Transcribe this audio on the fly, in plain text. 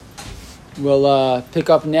We'll pick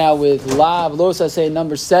up now with Lav Losaseh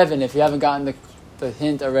number 7. If you haven't gotten the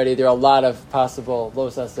hint already, there are a lot of possible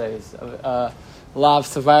Losasehs,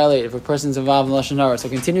 Lavs to violate if a person's involved in lashon hara. So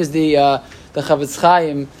continues the Chafetz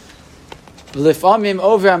Chaim. L'famim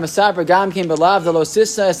over ha'masaper gam kim belav the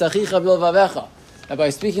losisa es achicha bilvavecha. That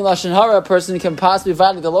by speaking lashon hara, a person can possibly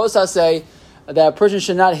violate the losaseh, that a person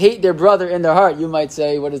should not hate their brother in their heart. You might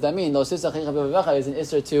say, what does that mean? Losisa achicha bilvavecha is an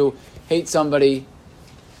isser to hate somebody.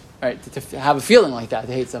 Right, to have a feeling like that,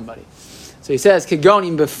 to hate somebody. So he says,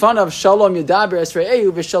 "Kigonim b'fanav shalom yudaber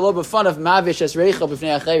esre'ehu v'shalom b'fanav mavish esreicha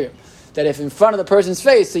b'fnei acherim." That if in front of the person's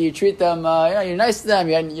face, so you treat them, you're nice to them,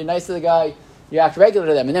 you're nice to the guy, you act regular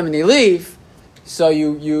to them, and then when they leave, so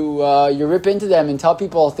you rip into them and tell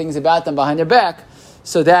people things about them behind their back.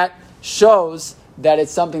 So that shows that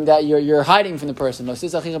it's something that you're hiding from the person.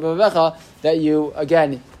 That you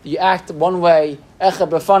act one way,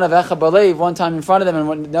 one time in front of them,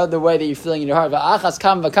 and another way that you're feeling in your heart.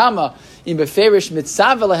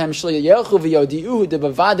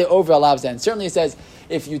 And certainly it says,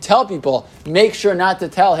 if you tell people, make sure not to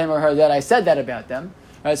tell him or her that I said that about them.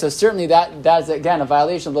 Right? So certainly that's again a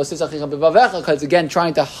violation of because again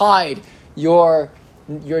trying to hide your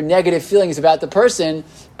negative feelings about the person,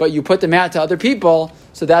 but you put them out to other people,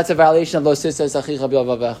 so that's a violation of lo sisas achicha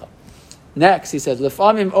b'avavecha. Next, he says,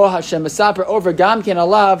 "Lefamim o Hashem mesaper over gam ken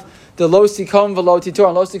alav the lo sikom v'lo titor."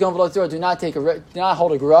 And lo sikom v'lo titor, do not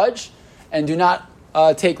hold a grudge, and do not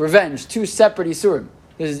take revenge. Two separate isurim.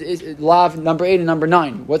 This is lav number 8 and number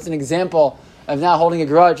 9. What's an example of not holding a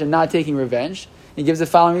grudge and not taking revenge? He gives the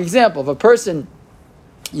following example: if a person,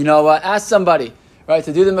 asks somebody, right,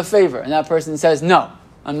 to do them a favor, and that person says, "No,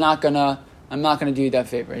 I'm not gonna do you that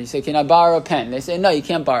favor." And you say, "Can I borrow a pen?" They say, "No, you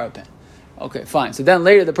can't borrow a pen." Okay, fine. So then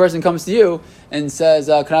later the person comes to you and says,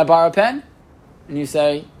 "Can I borrow a pen?" And you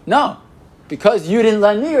say, "No, because you didn't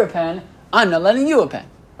lend me your pen, I'm not lending you a pen."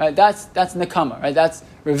 Right? That's nekama. Right? That's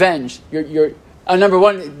revenge. You're number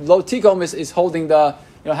one. Lo tikom is holding the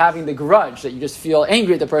having the grudge, that you just feel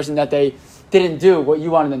angry at the person that they didn't do what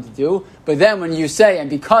you wanted them to do. But then when you say, "And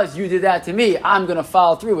because you did that to me, I'm going to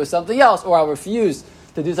follow through with something else, or I'll refuse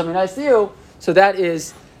to do something nice to you," so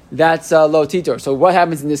that's lo titor. So what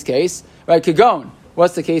happens in this case? Right, Kagon.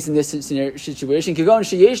 What's the case in this situation? Kagon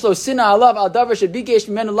sheyesh lo sina alav al davar shebikesh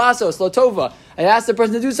mimenu lasos lo tova. I asked the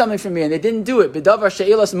person to do something for me, and they didn't do it. B'davar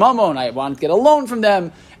she'ilas mamon. I wanted to get a loan from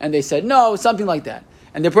them, and they said no, something like that,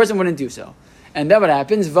 and the person wouldn't do so. And then what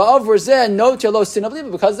happens? Va'av v'rzeh no lo sina b'liba.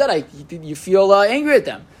 Because of that, you feel angry at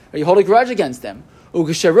them, or you hold a grudge against them.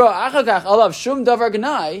 U'k'sharo achakach alav shum davar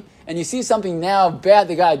gnai. And you see something now bad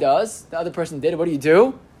the guy does, the other person did it. What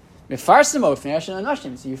do?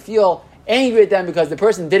 So you feel angry at them because the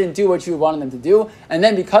person didn't do what you wanted them to do, and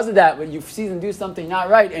then because of that, when you see them do something not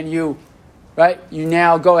right, and you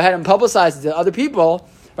now go ahead and publicize it to other people,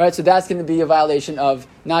 right? So that's going to be a violation of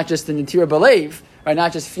not just the natira belief, right?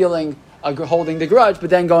 Not just holding the grudge, but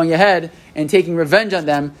then going ahead and taking revenge on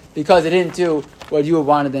them because they didn't do what you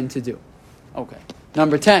wanted them to do. Okay,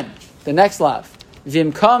 number 10, the next lav.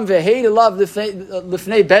 V'imkam v'hei love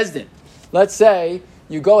lifnei bezdin. Let's say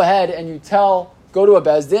you go ahead and go to a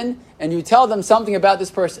bezdin and you tell them something about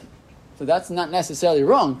this person. So that's not necessarily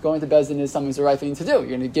wrong. Going to bezdin is something that's the right thing to do. You're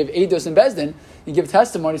going to give eidos in bezdin, you give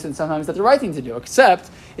testimonies, and sometimes that's the right thing to do. Except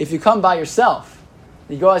if you come by yourself,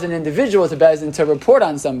 you go as an individual to bezdin to report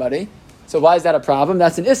on somebody. So why is that a problem?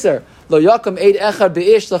 That's an isser. Lo yakum eid echad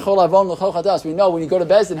beish l'chol avon l'chol chadas. We know when you go to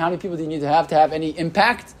bezdin, how many people do you need to have any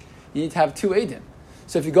impact? You need to have 2 eidim.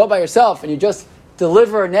 So if you go by yourself and you just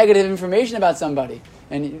deliver negative information about somebody,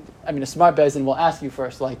 and a smart bezdin will ask you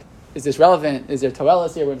first, like, is this relevant? Is there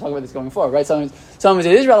toelis here? We're going to talk about this going forward, right? Sometimes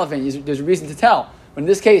it is relevant. There's a reason to tell. But in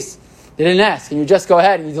this case, they didn't ask, and you just go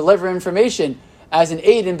ahead and you deliver information as an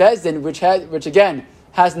aid in bezdin, which again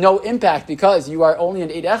has no impact because you are only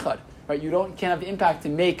an aid echad, right? You can't have the impact to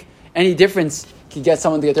make any difference. You get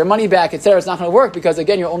someone to get their money back, etc. It's not going to work because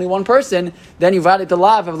again you're only one person. Then you violate the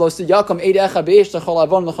law of lo yakum eid echad beish l'chol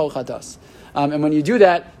avon l'chol chatas. And when you do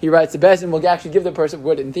that, he writes the best, and will actually give the person,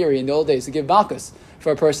 would in theory in the old days, to give malchus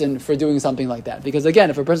for a person for doing something like that. Because again,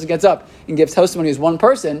 if a person gets up and gives testimony as one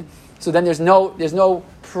person, so then there's no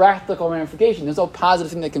practical ramification, there's no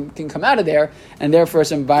positive thing that can come out of there, and therefore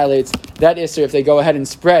some violates that issur if they go ahead and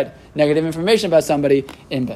spread negative information about somebody in bed.